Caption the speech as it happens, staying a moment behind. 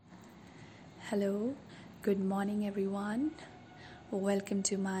Hello, good morning, everyone. Welcome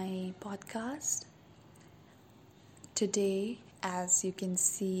to my podcast. Today, as you can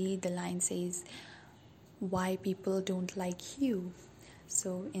see, the line says, Why People Don't Like You.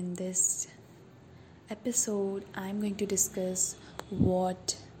 So, in this episode, I'm going to discuss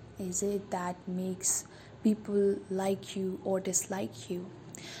what is it that makes people like you or dislike you.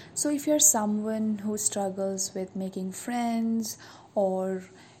 So, if you're someone who struggles with making friends, or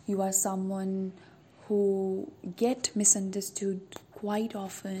you are someone who get misunderstood quite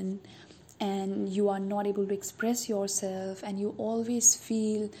often, and you are not able to express yourself, and you always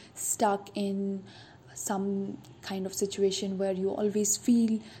feel stuck in some kind of situation where you always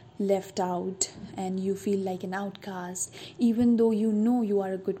feel left out and you feel like an outcast, even though you know you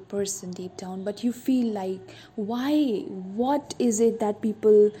are a good person deep down, but you feel like, what is it that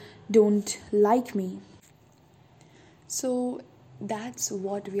people don't like me? So that's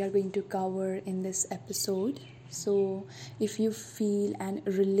what we are going to cover in this episode. So if you feel and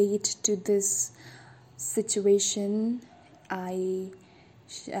relate to this situation, I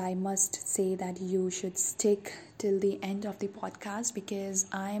must say that you should stick till the end of the podcast, because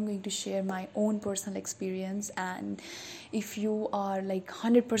I am going to share my own personal experience, and if you are like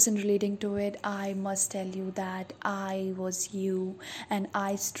 100% relating to it, I must tell you that I was you, and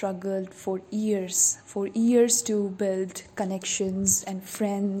I struggled for years to build connections and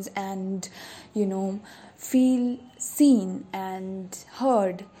friends, and feel seen and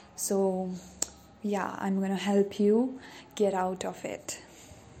heard. So yeah, I'm gonna help you get out of it.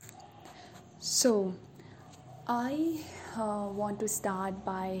 So, I want to start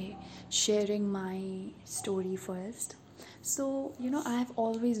by sharing my story first. So, I've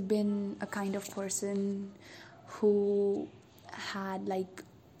always been a kind of person who had like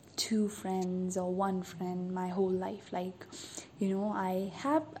two friends or one friend my whole life. Like,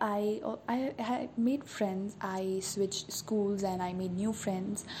 I made friends. I switched schools and I made new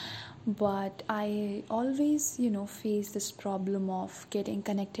friends, but I always face this problem of getting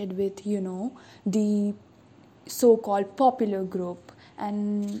connected with the so-called popular group,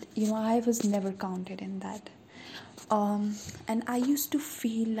 and I was never counted in that. And I used to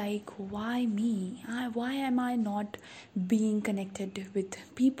feel like, why me? Why am I not being connected with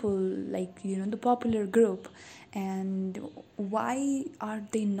people like the popular group, and why are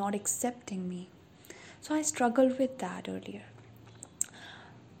they not accepting me? So I struggled with that earlier.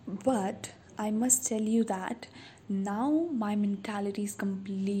 But I must tell you that now my mentality is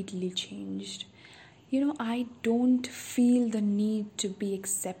completely changed. I don't feel the need to be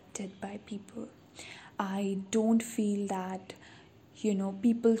accepted by people. I don't feel that,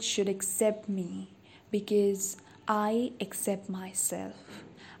 people should accept me, because I accept myself.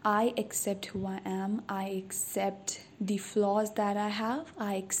 I accept who I am. I accept the flaws that I have.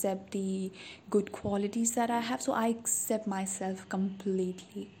 I accept the good qualities that I have. So I accept myself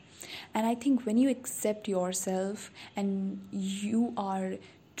completely. And I think when you accept yourself and you are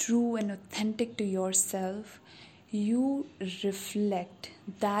true and authentic to yourself, you reflect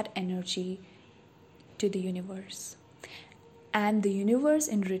that energy to the universe. And the universe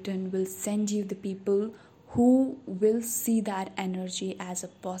in return will send you the people who will see that energy as a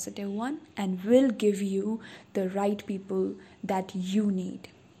positive one and will give you the right people that you need.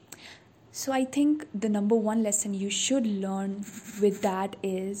 So I think the number one lesson you should learn with that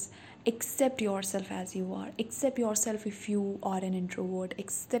is accept yourself as you are. Accept yourself if you are an introvert.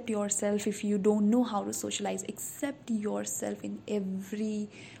 Accept yourself if you don't know how to socialize. Accept yourself in every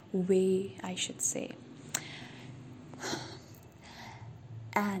way, I should say.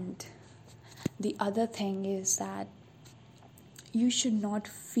 And the other thing is that you should not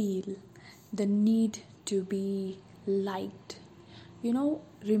feel the need to be liked.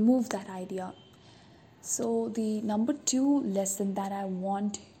 Remove that idea. So the number two lesson that I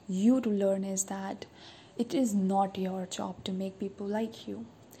want you to learn is that it is not your job to make people like you.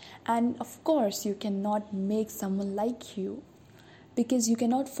 And of course, you cannot make someone like you, because you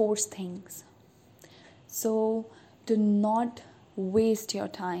cannot force things. So do not waste your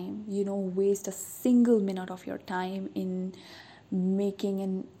time, waste a single minute of your time in making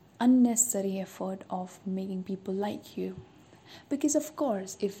an unnecessary effort of making people like you. Because of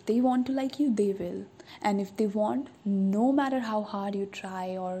course, if they want to like you, they will. And if they want, no matter how hard you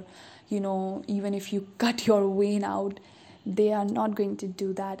try, or even if you cut your vein out, they are not going to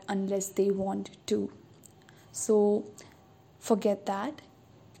do that unless they want to. So forget that.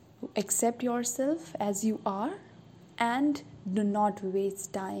 Accept yourself as you are, and do not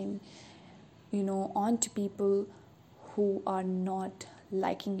waste time on to people who are not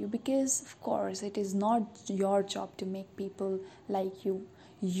liking you, because of course it is not your job to make people like you.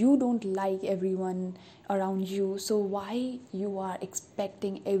 you don't like everyone around you, so why you are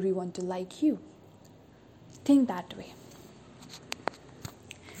expecting everyone to like you? Think that way.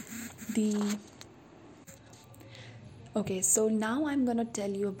 The Okay, so now I'm gonna tell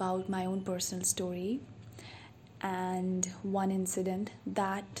you about my own personal story and one incident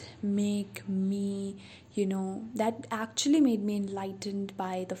that make me, that actually made me enlightened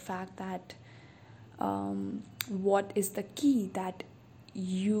by the fact that what is the key that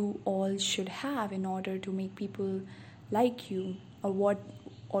you all should have in order to make people like you, or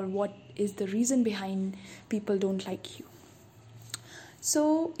what is the reason behind people don't like you.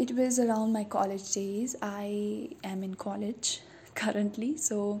 So it was around my college days. I am in college currently.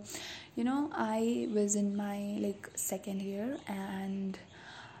 So, I was in my second year, and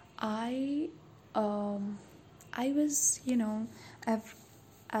I um I was, I've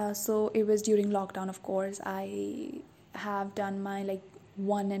so it was during lockdown, of course. I have done my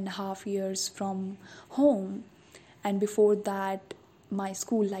 1.5 years from home, and before that my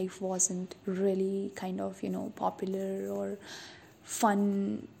school life wasn't really kind of popular or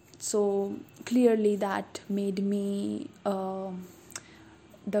fun. So clearly that made me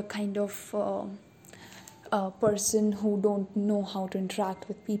the kind of person who don't know how to interact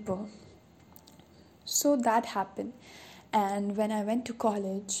with people. So that happened, and when I went to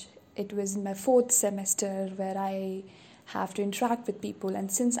college, it was my fourth semester where I have to interact with people.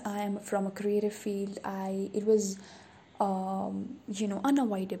 And since I am from a creative field, I it was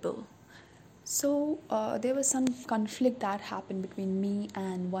unavoidable. So there was some conflict that happened between me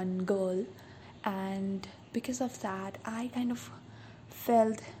and one girl, and because of that, I kind of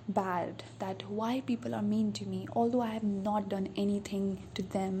felt bad that why people are mean to me, although I have not done anything to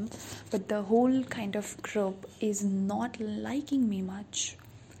them, but the whole kind of group is not liking me much.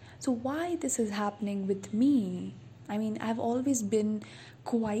 So why this is happening with me? I mean, I've always been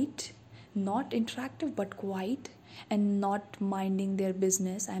quite, not interactive but quiet, and not minding their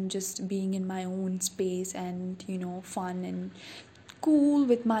business. I'm just being in my own space and fun and cool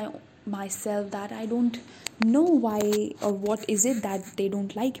with myself, that I don't know why or what is it that they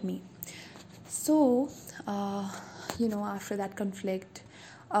don't like me. So after that conflict,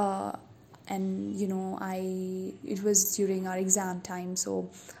 and I it was during our exam time. So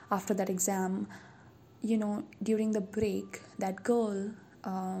after that exam, during the break, that girl,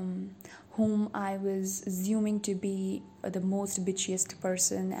 whom I was assuming to be the most bitchiest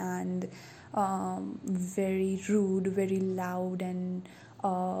person, and very rude, very loud, and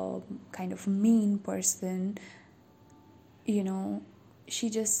kind of mean person, she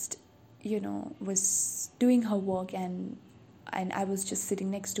just was doing her work, and I was just sitting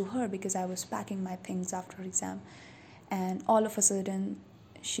next to her because I was packing my things after exam. And all of a sudden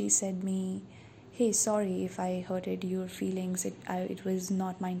she said me, "Hey, sorry if I hurted your feelings. It was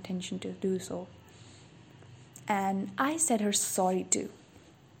not my intention to do so." And I said her sorry too.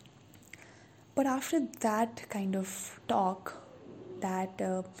 But after that kind of talk, that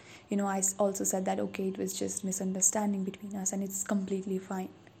I also said that okay, it was just misunderstanding between us and it's completely fine.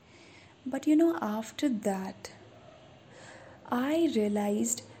 But after that, I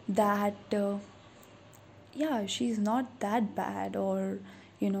realized that yeah, she's not that bad, or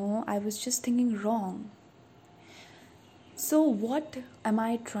I was just thinking wrong. So what am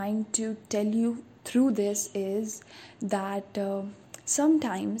I trying to tell you through this is that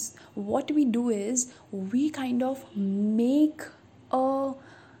sometimes what we do is we kind of make a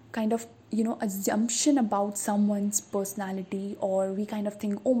kind of assumption about someone's personality, or we kind of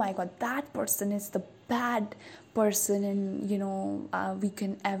think, oh my god, that person is the bad person, and we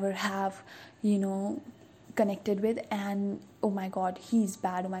can ever have connected with, and oh my god, he's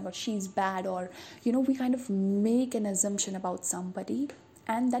bad, oh my god, she's bad. Or we kind of make an assumption about somebody,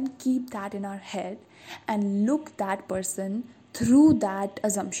 and then keep that in our head and look that person through that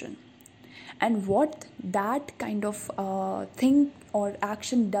assumption. And what that kind of thing or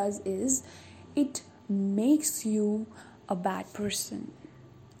action does is it makes you a bad person.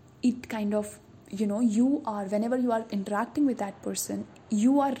 It kind of you are, whenever you are interacting with that person,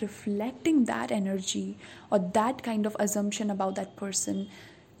 you are reflecting that energy or that kind of assumption about that person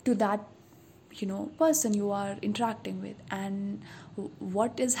to that person you are interacting with. And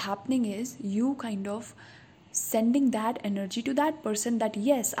what is happening is you kind of sending that energy to that person, that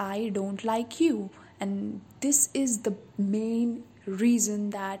yes, I don't like you, and this is the main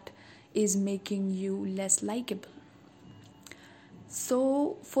reason that is making you less likable.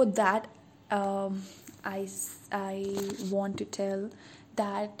 So for that, I want to tell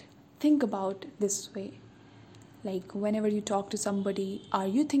that think about this way. Like whenever you talk to somebody, are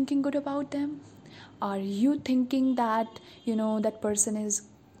you thinking good about them? Are you thinking that that person is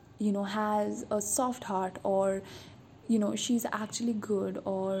has a soft heart, or she's actually good,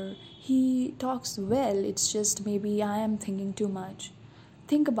 or he talks well. It's just maybe I am thinking too much.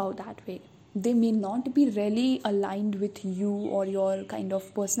 Think about that way. They may not be really aligned with you or your kind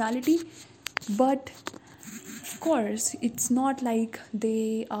of personality, but of course it's not like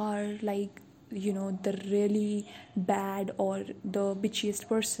they are like the really bad or the bitchiest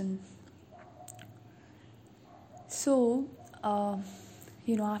person. So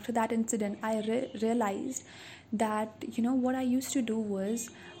after that incident, I realized that what I used to do was,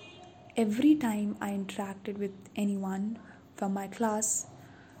 every time I interacted with anyone from my class,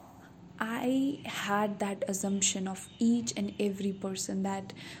 I had that assumption of each and every person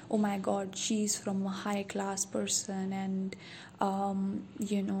that, oh my god, she's from a high class person, and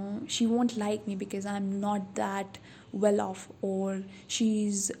she won't like me because I'm not that well off, or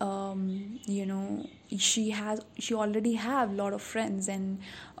she's she already have a lot of friends, and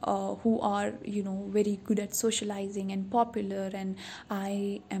who are very good at socializing and popular, and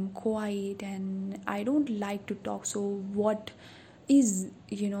I am quiet and I don't like to talk. So what is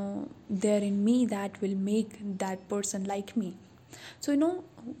there in me that will make that person like me? So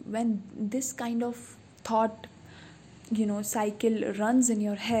when this kind of thought cycle runs in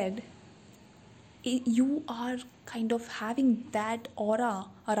your head, you are kind of having that aura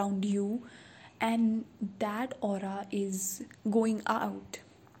around you, and that aura is going out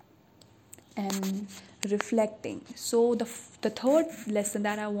and reflecting. So the third lesson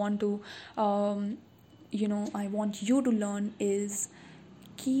that I want to I want you to learn is,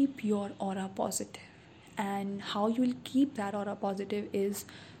 keep your aura positive. And how you will keep that aura positive is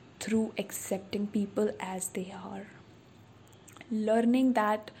through accepting people as they are, learning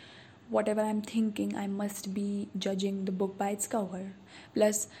that whatever I'm thinking, I must be judging the book by its cover.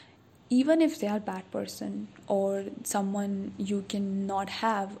 Plus, even if they are bad person or someone you cannot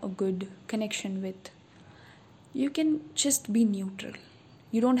have a good connection with, you can just be neutral.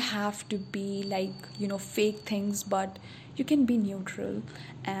 You don't have to be like fake things, but you can be neutral,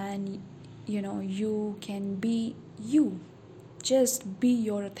 and you can be you. Just be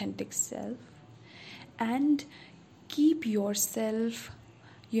your authentic self, and keep yourself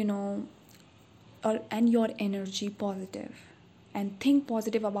you know and your energy positive, and think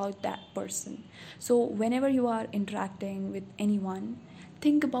positive about that person. So whenever you are interacting with anyone,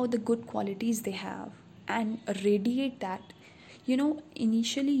 think about the good qualities they have and radiate that.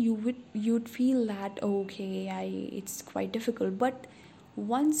 Initially you'd feel that, okay, I it's quite difficult, but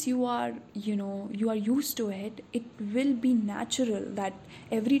once you are used to it, it will be natural that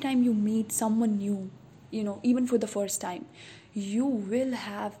every time you meet someone new, even for the first time, you will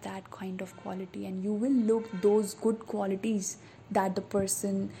have that kind of quality, and you will look those good qualities that the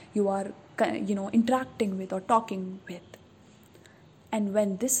person you are interacting with or talking with. And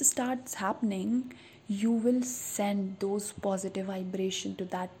when this starts happening, you will send those positive vibration to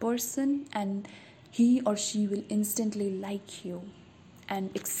that person, and he or she will instantly like you and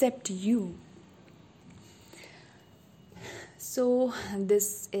accept you. So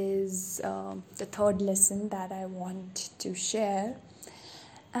this is the third lesson that I want to share.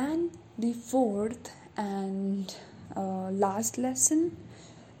 And the fourth and last lesson,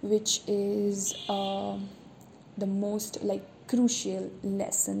 which is the most like crucial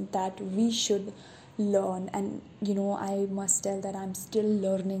lesson that we should learn, and I must tell that I'm still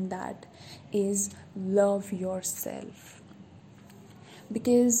learning, that is, love yourself.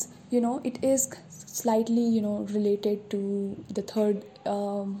 Because it is slightly related to the third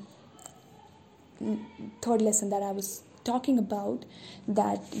lesson that I was talking about,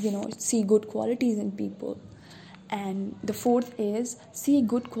 that see good qualities in people, and the fourth is, see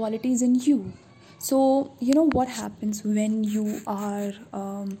good qualities in you. So what happens when you are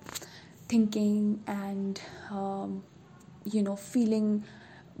thinking and feeling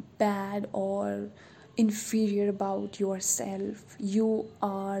bad or inferior about yourself? You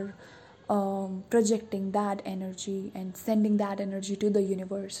are projecting that energy and sending that energy to the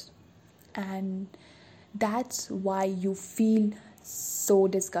universe, and that's why you feel so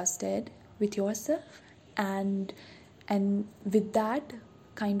disgusted with yourself. And with that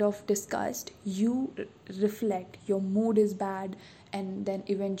kind of disgust, you reflect, your mood is bad, and then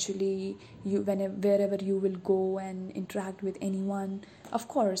eventually wherever you will go and interact with anyone, of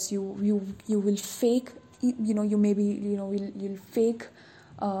course you will fake, you maybe you'll fake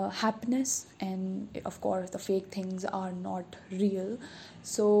happiness, and of course the fake things are not real.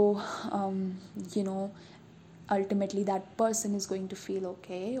 So ultimately that person is going to feel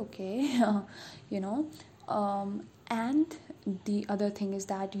okay and the other thing is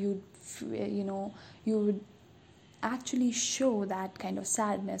that you would actually show that kind of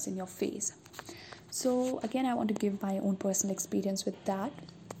sadness in your face. So again, I want to give my own personal experience with that.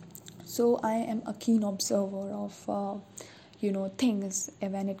 So I am a keen observer of things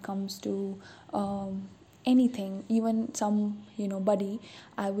when it comes to anything, even some buddy.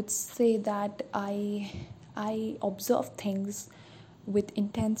 I would say that I observe things with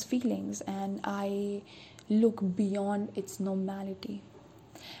intense feelings, and I look beyond its normality.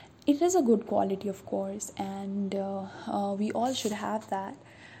 It is a good quality, of course, and we all should have that.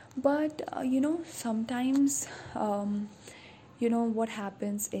 But sometimes what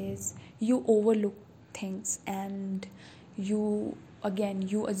happens is you overlook things, and you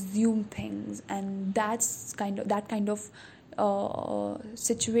assume things, and that kind of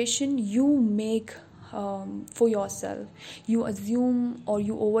situation you make for yourself. You assume or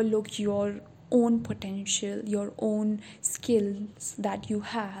you overlook your own potential, your own skills that you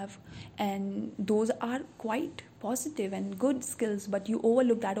have, and those are quite positive and good skills, but you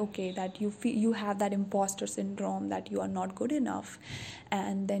overlook that, okay, that you feel you have that imposter syndrome, that you are not good enough,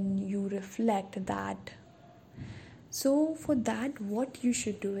 and then you reflect that. So for that, what you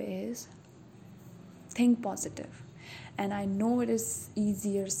should do is think positive. And I know it is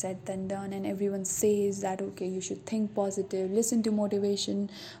easier said than done, and everyone says that, okay, you should think positive, listen to motivation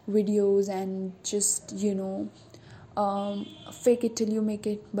videos, and just fake it till you make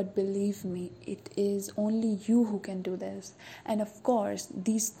it. But believe me, it is only you who can do this. And of course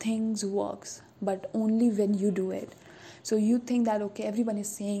these things works, but only when you do it. So you think that, okay, everyone is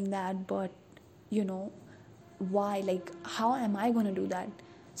saying that, but why, like, how am I going to do that?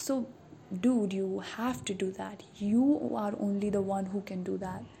 So dude, you have to do that. You are only the one who can do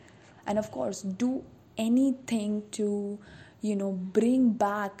that. And of course, do anything to bring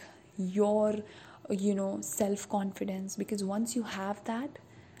back your self-confidence, because once you have that,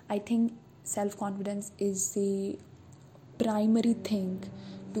 I think self-confidence is the primary thing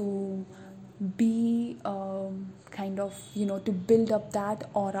to be to build up that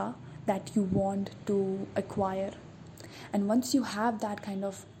aura that you want to acquire. And once you have that kind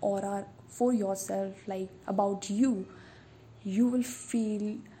of aura for yourself, like about you, you will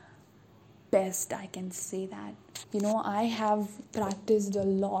feel best, I can say that. I have practiced a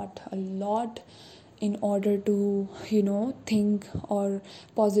lot in order to think or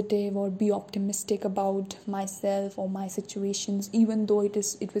positive or be optimistic about myself or my situations, even though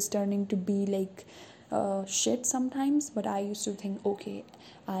it was turning to be like shit sometimes. But I used to think, okay,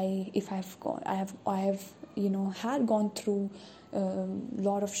 I have had gone through a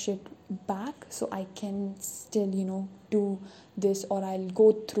lot of shit back, so I can still do this, or I'll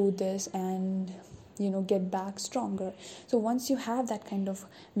go through this and get back stronger. So once you have that kind of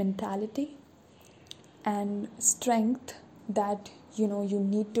mentality and strength that you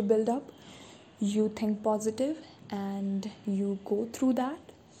need to build up, you think positive and you go through that,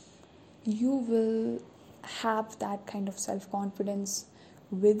 you will have that kind of self-confidence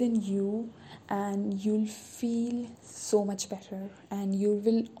within you, and you'll feel so much better, and you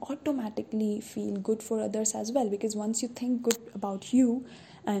will automatically feel good for others as well. Because once you think good about you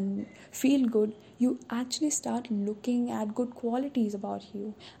and feel good, you actually start looking at good qualities about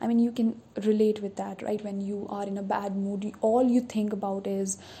you. I mean, you can relate with that, right? When you are in a bad mood, all you think about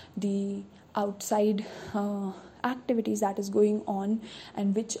is the outside activities that is going on,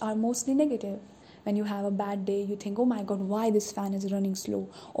 and which are mostly negative. When you have a bad day, you think, oh my god, why this fan is running slow?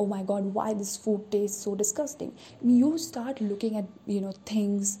 Oh my god, why this food tastes so disgusting? You start looking at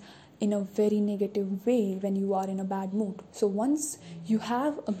things in a very negative way when you are in a bad mood. So once you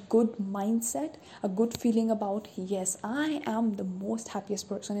have a good mindset, a good feeling about, yes, I am the most happiest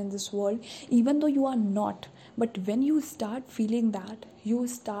person in this world, even though you are not. But when you start feeling that, you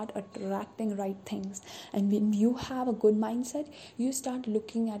start attracting right things. And when you have a good mindset, you start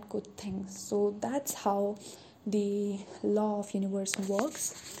looking at good things. So that's how the law of universe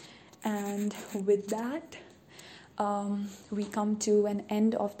works. And with that, we come to an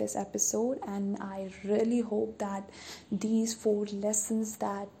end of this episode, and I really hope that these 4 lessons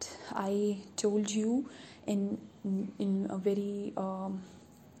that I told you in a very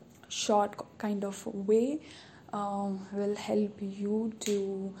short kind of way will help you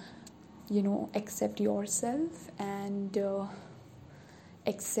to accept yourself and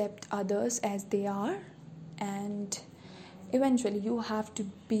accept others as they are. And eventually you have to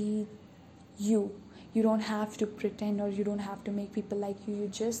be you. You don't have to pretend, or you don't have to make people like you. You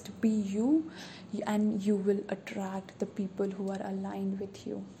just be you, and you will attract the people who are aligned with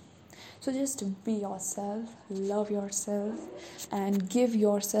you. So just be yourself, love yourself, and give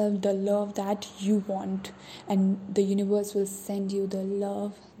yourself the love that you want, and the universe will send you the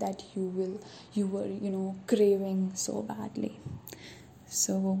love that you were craving so badly.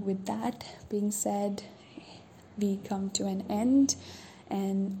 So with that being said, we come to an end,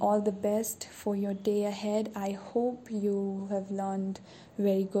 and all the best for your day ahead. I hope you have learned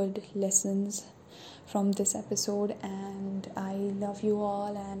very good lessons from this episode, and I love you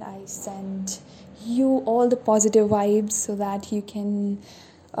all, and I send you all the positive vibes so that you can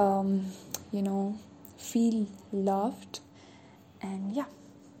feel loved. And yeah,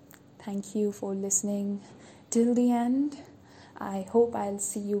 thank you for listening till the end. I hope I'll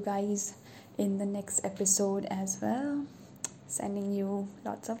see you guys in the next episode as well. Sending you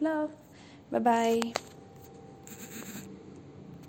lots of love. Bye bye.